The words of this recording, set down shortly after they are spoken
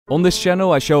On this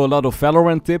channel I show a lot of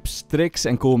Valorant tips, tricks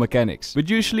and cool mechanics. But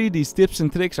usually these tips and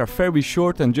tricks are very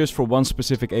short and just for one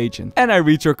specific agent. And I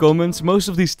read your comments, most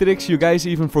of these tricks you guys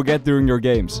even forget during your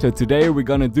games. So today we're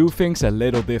gonna do things a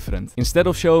little different. Instead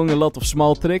of showing a lot of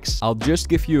small tricks, I'll just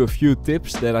give you a few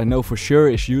tips that I know for sure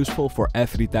is useful for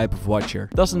every type of watcher.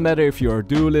 Doesn't matter if you're a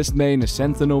duelist main, a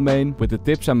sentinel main, with the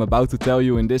tips I'm about to tell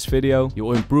you in this video,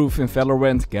 you'll improve in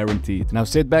Valorant guaranteed. Now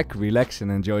sit back, relax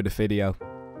and enjoy the video.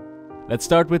 Let's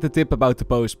start with the tip about the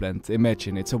post plant.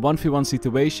 Imagine, it's a 1v1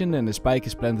 situation and the spike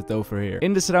is planted over here.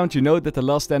 In this round you know that the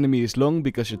last enemy is long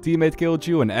because your teammate killed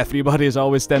you and everybody is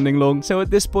always standing long. So at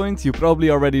this point you probably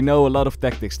already know a lot of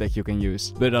tactics that you can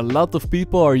use. But a lot of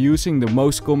people are using the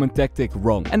most common tactic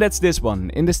wrong. And that's this one.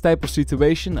 In this type of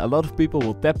situation, a lot of people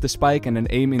will tap the spike and then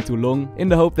aim into long in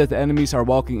the hope that the enemies are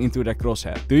walking into their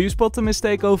crosshair. Do you spot the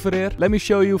mistake over here? Let me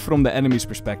show you from the enemy's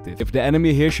perspective. If the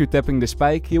enemy hears you tapping the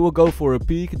spike, he will go for a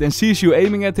peek, then sees you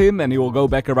aiming at him and he will go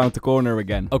back around the corner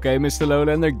again. Okay,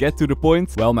 MrLowlander, get to the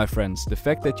point. Well, my friends, the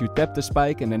fact that you tap the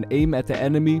spike and then aim at the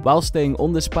enemy while staying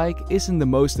on the spike isn't the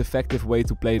most effective way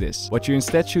to play this. What you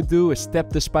instead should do is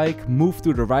tap the spike, move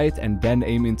to the right and then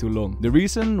aim into long. The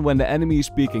reason, when the enemy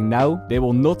is peeking now, they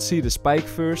will not see the spike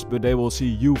first, but they will see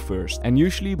you first. And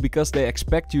usually, because they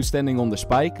expect you standing on the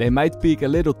spike, they might peek a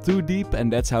little too deep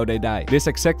and that's how they die. This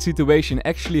exact situation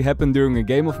actually happened during a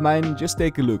game of mine, just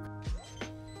take a look.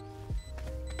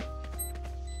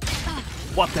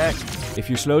 What the heck? If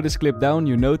you slow this clip down,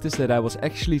 you notice that I was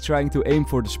actually trying to aim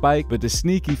for the spike, but the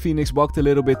sneaky Phoenix walked a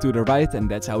little bit to the right and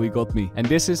that's how he got me. And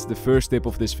this is the first tip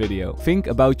of this video. Think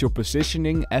about your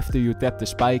positioning after you tap the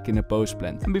spike in a post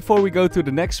plant. And before we go to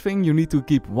the next thing, you need to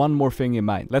keep one more thing in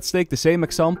mind. Let's take the same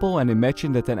example and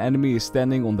imagine that an enemy is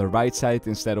standing on the right side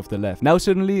instead of the left. Now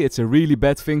suddenly it's a really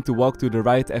bad thing to walk to the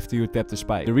right after you tap the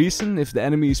spike. The reason, if the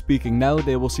enemy is peeking now,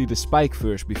 they will see the spike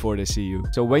first before they see you.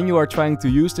 So when you are trying to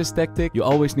use this tactic, you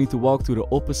always need to walk to the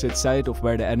opposite side of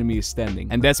where the enemy is standing.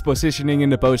 And that's positioning in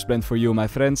the post plant for you, my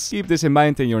friends. Keep this in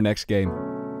mind in your next game.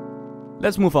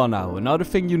 Let's move on now. Another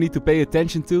thing you need to pay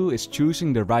attention to is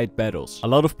choosing the right battles. A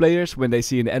lot of players, when they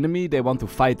see an enemy, they want to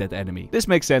fight that enemy. This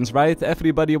makes sense, right?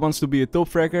 Everybody wants to be a top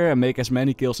fragger and make as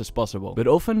many kills as possible. But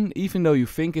often, even though you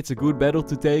think it's a good battle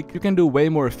to take, you can do way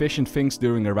more efficient things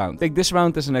during a round. Take this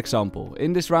round as an example.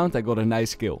 In this round I got a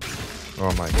nice kill.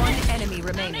 Oh my god. One enemy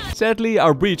remaining. Sadly,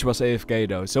 our breach was AFK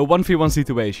though, so 1v1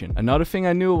 situation. Another thing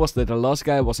I knew was that the last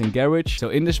guy was in garage, so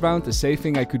in this round the safe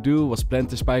thing I could do was plant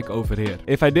the spike over here.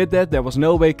 If I did that, there was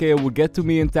no way KO would get to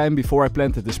me in time before I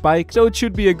planted the spike, so it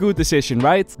should be a good decision,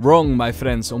 right? Wrong, my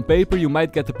friends. On paper you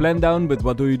might get the plan down, but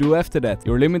what do you do after that?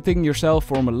 You're limiting yourself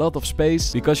from a lot of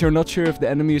space, because you're not sure if the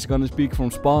enemy is gonna speak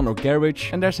from spawn or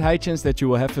garage, and there's a high chance that you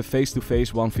will have a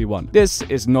face-to-face 1v1. This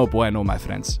is no bueno, my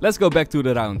friends. Let's go back to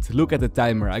the round. Look at the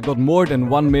timer. I got more than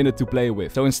 1 minute to play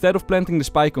with. So instead of planting the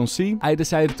spike on C, I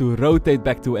decided to rotate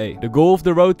back to A. The goal of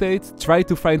the rotate, try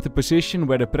to find the position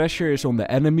where the pressure is on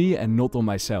the enemy and not on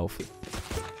myself.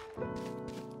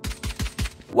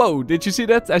 Whoa, did you see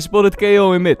that? I spotted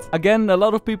KO in mid. Again, a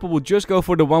lot of people would just go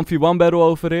for the 1v1 battle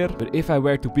over here, but if I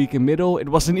were to peek in middle, it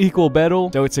was an equal battle,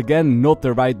 so it's again not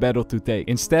the right battle to take.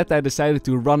 Instead, I decided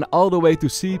to run all the way to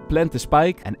C, plant the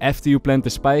spike, and after you plant the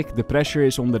spike, the pressure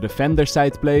is on the defender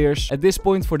side players. At this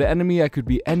point, for the enemy, I could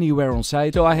be anywhere on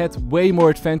site, so I had way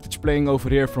more advantage playing over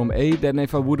here from A than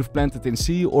if I would have planted in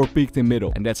C or peeked in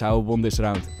middle, and that's how I won this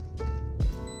round.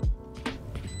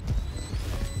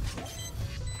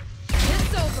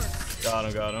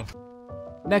 Got him.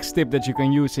 Next tip that you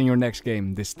can use in your next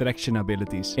game, distraction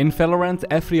abilities. In Valorant,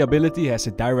 every ability has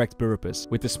a direct purpose.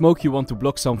 With the smoke you want to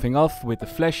block something off, with the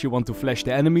flash you want to flash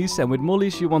the enemies, and with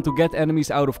mollies you want to get enemies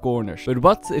out of corners. But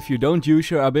what if you don't use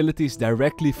your abilities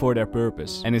directly for their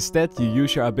purpose, and instead you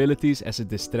use your abilities as a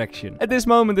distraction? At this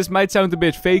moment this might sound a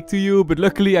bit fake to you, but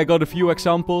luckily I got a few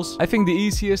examples. I think the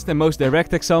easiest and most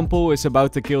direct example is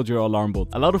about the Killjoy alarm bot.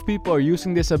 A lot of people are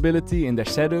using this ability in their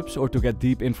setups or to get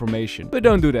deep information. But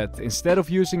don't do that. Instead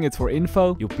of using it for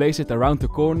info, you place it around the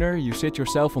corner, you sit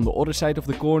yourself on the other side of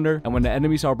the corner, and when the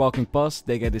enemies are walking past,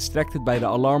 they get distracted by the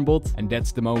alarm bot, and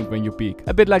that's the moment when you peek.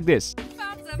 A bit like this.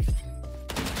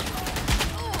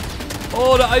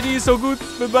 Oh, the ID is so good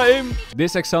with my aim.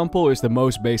 This example is the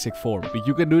most basic form, but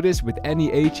you can do this with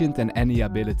any agent and any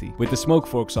ability. With the smoke,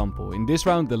 for example. In this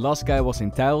round, the last guy was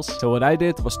in tiles, so what I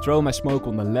did was throw my smoke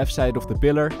on the left side of the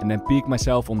pillar and then peek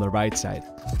myself on the right side.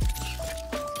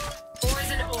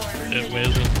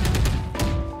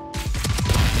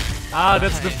 Ah,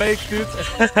 that's the fake, dude.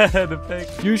 The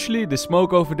fake. Usually the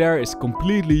smoke over there is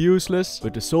completely useless,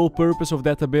 but the sole purpose of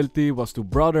that ability was to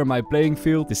broaden my playing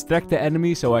field, distract the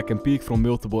enemy so I can peek from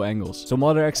multiple angles. Some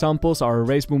other examples are a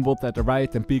race boom bot at the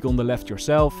right and peek on the left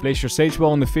yourself. Place your sage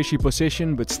ball in a fishy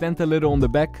position but stand a little on the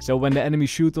back so when the enemy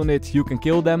shoot on it you can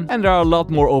kill them. And there are a lot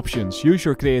more options, use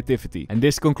your creativity. And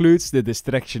this concludes the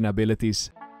distraction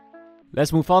abilities.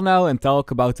 Let's move on now and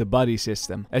talk about the buddy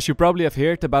system. As you probably have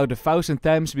heard about 1,000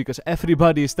 times because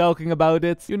everybody is talking about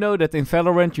it, you know that in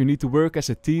Valorant you need to work as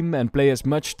a team and play as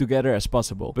much together as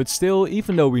possible. But still,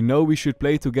 even though we know we should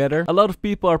play together, a lot of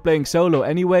people are playing solo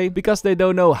anyway because they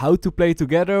don't know how to play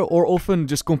together or often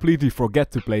just completely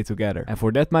forget to play together. And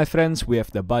for that, my friends, we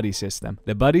have the buddy system.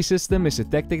 The buddy system is a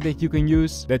tactic that you can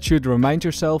use that should remind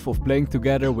yourself of playing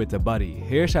together with a buddy.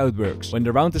 Here's how it works. When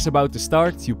the round is about to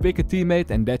start, you pick a teammate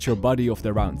and that's your buddy of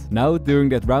the round. Now, during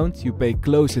that round, you pay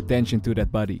close attention to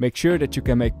that buddy. Make sure that you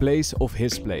can make plays of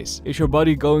his plays. Is your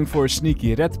buddy going for a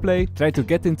sneaky red play? Try to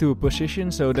get into a position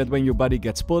so that when your buddy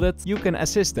gets spotted, you can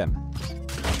assist them.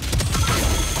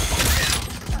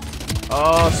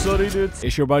 Oh, sorry, dude.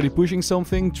 Is your buddy pushing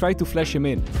something? Try to flash him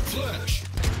in.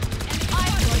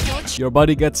 Your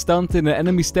buddy gets stunned in the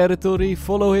enemy's territory,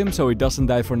 follow him so he doesn't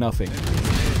die for nothing.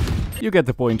 You get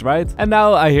the point, right? And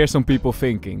now I hear some people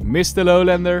thinking,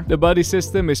 MrLowlander, the buddy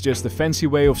system is just a fancy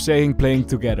way of saying playing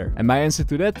together. And my answer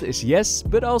to that is yes,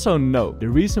 but also no. The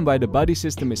reason why the buddy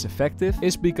system is effective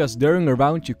is because during a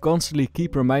round you constantly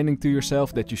keep reminding to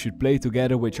yourself that you should play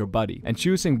together with your buddy. And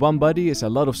choosing one buddy is a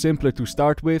lot simpler to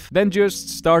start with than just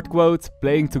start quote,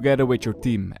 playing together with your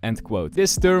team, end quote.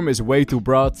 This term is way too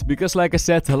broad because like I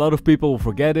said, a lot of people will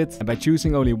forget it. And by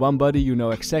choosing only one buddy, you know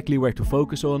exactly where to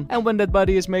focus on. And when that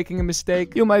buddy is making a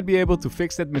mistake, you might be able to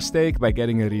fix that mistake by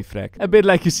getting a refrag. A bit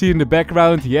like you see in the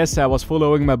background, yes, I was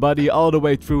following my buddy all the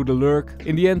way through the lurk.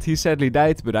 In the end, he sadly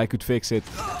died, but I could fix it.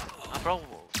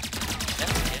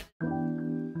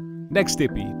 Next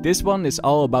tippy, this one is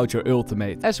all about your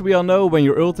ultimate. As we all know, when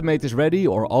your ultimate is ready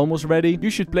or almost ready, you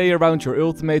should play around your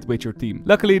ultimate with your team.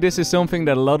 Luckily, this is something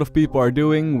that a lot of people are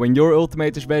doing. When your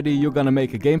ultimate is ready, you're gonna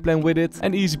make a game plan with it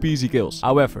and easy peasy kills.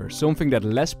 However, something that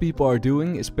less people are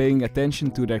doing is paying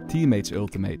attention to their teammates'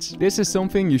 ultimates. This is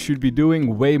something you should be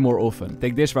doing way more often.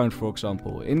 Take this round for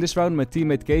example. In this round, my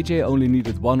teammate KJ only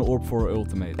needed one orb for her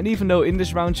ultimate. And even though in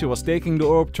this round she was taking the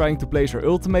orb trying to place her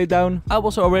ultimate down, I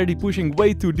was already pushing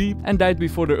way too deep and died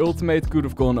before the ultimate could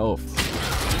have gone off.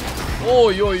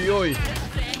 Oi, oi, oi.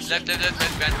 Left,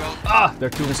 roll. Ah, they're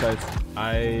two inside.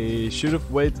 I should have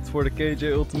waited for the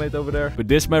KJ ultimate over there. But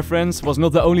this, my friends, was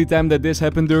not the only time that this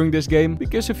happened during this game.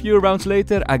 Because a few rounds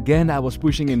later, again I was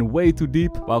pushing in way too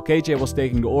deep, while KJ was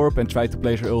taking the orb and tried to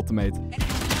place her ultimate.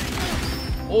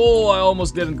 Oh, I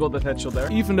almost didn't got that headshot there.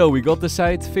 Even though we got the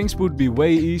side, things would be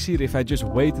way easier if I just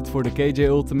waited for the KJ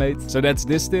ultimate. So that's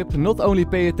this tip. Not only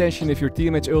pay attention if your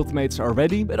teammates' ultimates are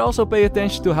ready, but also pay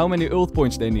attention to how many ult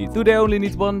points they need. Do they only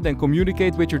need one? Then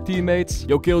communicate with your teammates.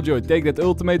 Yo, Killjoy, take that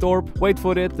ultimate orb, wait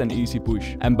for it, and easy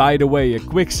push. And by the way, a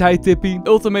quick side tippy.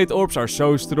 Ultimate orbs are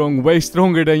so strong, way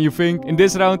stronger than you think. In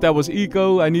this round I was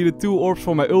eco, I needed 2 orbs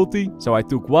for my ulti. So I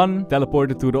took one,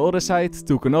 teleported to the other side,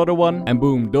 took another one, and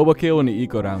boom, double kill in the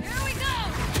eco round.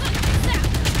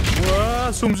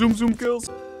 Zoom kills.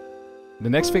 The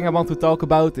next thing I want to talk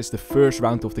about is the first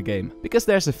round of the game. Because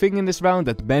there's a thing in this round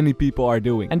that many people are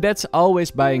doing. And that's always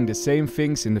buying the same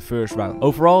things in the first round.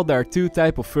 Overall, there are 2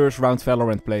 types of first round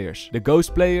Valorant players. The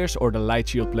ghost players or the light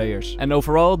shield players. And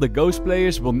overall, the ghost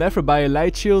players will never buy a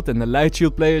light shield and the light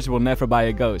shield players will never buy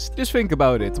a ghost. Just think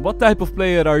about it. What type of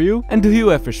player are you? And do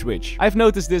you ever switch? I've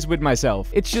noticed this with myself.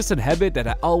 It's just a habit that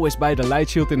I always buy the light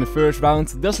shield in the first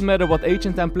round. Doesn't matter what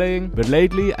agent I'm playing. But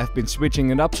lately, I've been switching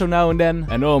it up so now and then.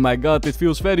 And oh my god, it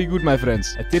feels very good, my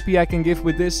friends. A tippy I can give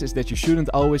with this is that you shouldn't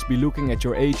always be looking at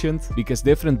your agent, because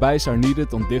different buys are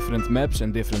needed on different maps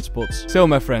and different spots. So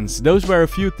my friends, those were a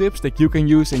few tips that you can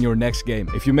use in your next game.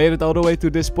 If you made it all the way to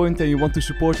this point and you want to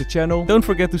support the channel, don't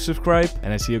forget to subscribe,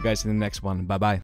 and I see you guys in the next one. Bye bye.